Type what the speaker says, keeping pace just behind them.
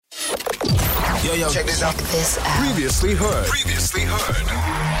Yo, check this out. Previously heard.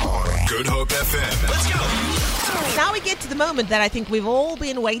 Good Hope FM. Let's go. Now we get to the moment that I think we've all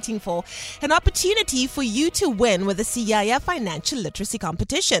been waiting for. An opportunity for you to win with the Siyaya Financial Literacy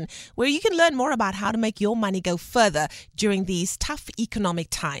Competition, where you can learn more about how to make your money go further during these tough economic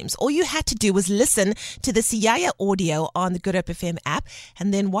times. All you had to do was listen to the Siyaya audio on the Good Hope FM app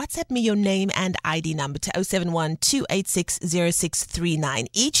and then WhatsApp me your name and ID number to 071-286-0639.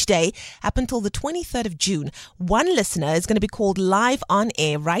 Each day up until the 23rd of June, one listener is going to be called live on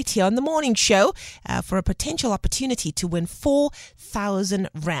air right here on the morning show for a potential opportunity to win 4,000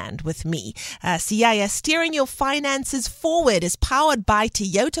 Rand with me. Siyaya, steering your finances forward, is powered by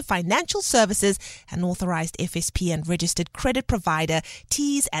Toyota Financial Services, an authorized FSP and registered credit provider.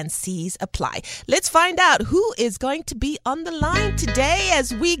 T's and C's apply. Let's find out who is going to be on the line today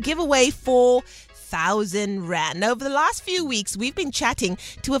as we give away 4,000 Rand. Over the last few weeks, we've been chatting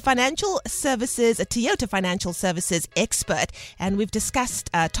to a Toyota Financial Services expert, and we've discussed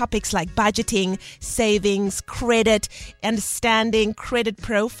topics like budgeting, savings, credit, understanding credit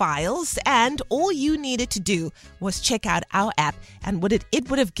profiles, and all you needed to do was check out our app, and it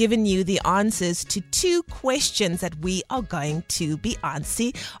would have given you the answers to two questions that we are going to be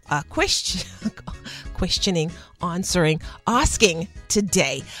asking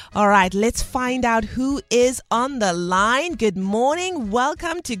today. All right, let's find out who is on the line. Good morning.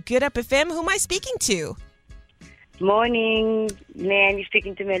 Welcome to Good Up FM. Who am I speaking to? Morning, man. You're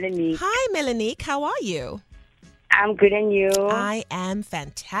speaking to Melanique. Hi, Melanique. How are you? I'm good, and you? I am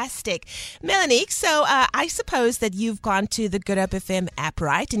fantastic. Melanique, so I suppose that you've gone to the Good Up FM app,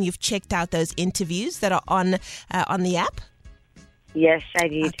 right? And you've checked out those interviews that are on the app? Yes, I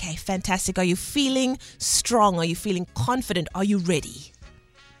did. Okay, fantastic. Are you feeling strong? Are you feeling confident? Are you ready?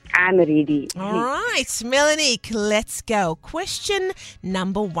 I'm ready. All right, Melanique, let's go. Question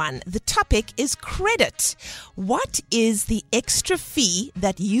number 1. The topic is credit. What is the extra fee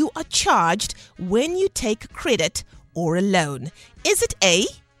that you are charged when you take credit or a loan? Is it A,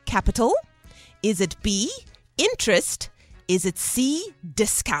 capital? Is it B, interest? Is it C,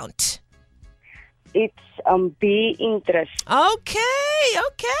 discount? It's B, interest. Okay.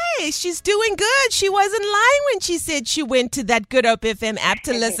 She's doing good. She wasn't lying when she said she went to that Good Hope FM app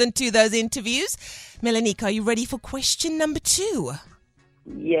to listen to those interviews. Melanique, are you ready for question number 2?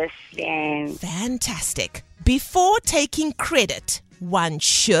 Yes, ma'am. Fantastic. Before taking credit, one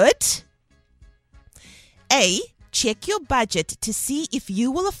should A, check your budget to see if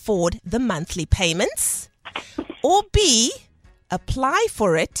you will afford the monthly payments, or B, apply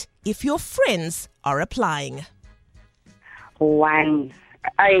for it if your friends are applying. 1.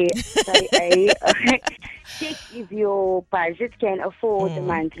 Check if your budget can afford the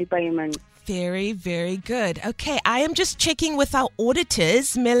monthly payment. Very, very good. Okay, I am just checking with our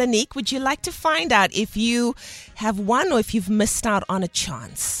auditors. Melanique, would you like to find out if you have won or if you've missed out on a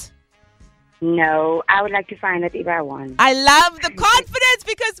chance? No, I would like to find out if I won. I love the confidence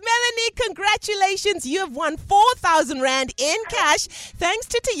because, Melanie, congratulations. You have won 4,000 Rand in cash thanks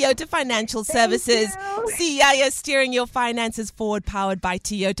to Toyota Financial Services. Siyaya, steering your finances forward, powered by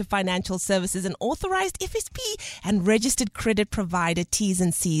Toyota Financial Services, an authorized FSP and registered credit provider. T's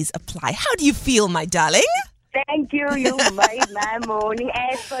and C's apply. How do you feel, my darling? Thank you. You made my morning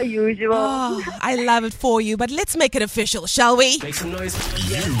as per usual. Oh, I love it for you, but let's make it official, shall we? Make some noise.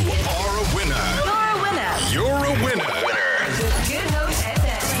 You are a winner. You're a winner.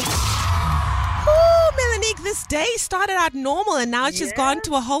 Oh, Melanique, this day started out normal and now it's just gone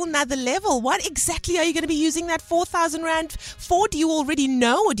to a whole nother level. What exactly are you going to be using that 4,000 Rand for? Do you already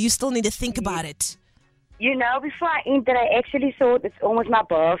know, or do you still need to think about it? You know, before I entered, I actually thought it's almost my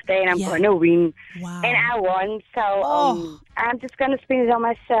birthday and I'm going to win. Wow. And I won. So I'm just going to spend it on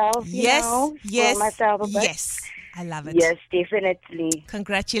myself, for myself a bit. Yes. I love it. Yes, definitely.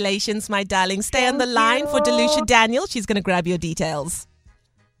 Congratulations, my darling. Stay on the line for Delucia Daniel. She's going to grab your details.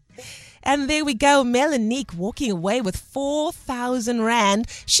 And there we go, Melanique walking away with 4,000 Rand.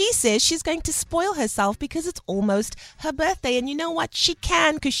 She says she's going to spoil herself because it's almost her birthday. And you know what? She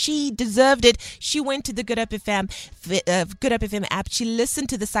can, because she deserved it. She went to the Good Up FM app. She listened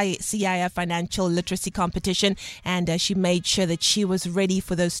to the Siyaya Financial Literacy Competition, and she made sure that she was ready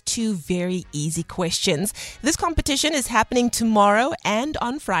for those two very easy questions. This competition is happening tomorrow and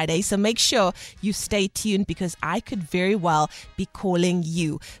on Friday, so make sure you stay tuned because I could very well be calling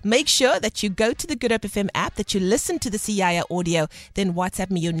you. Make sure that you go to the Good Hope FM app, that you listen to the Siyaya audio, then WhatsApp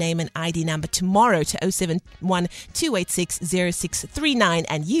me your name and ID number tomorrow to 071-286-0639,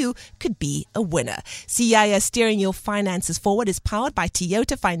 and you could be a winner. Siyaya, steering your finances forward, is powered by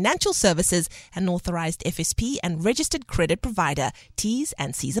Toyota Financial Services, an authorized FSP and registered credit provider. T's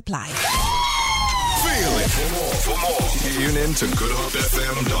and C's apply. Feel it. For more, tune in to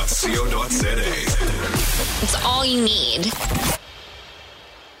goodhopefm.co.za. It's all you need.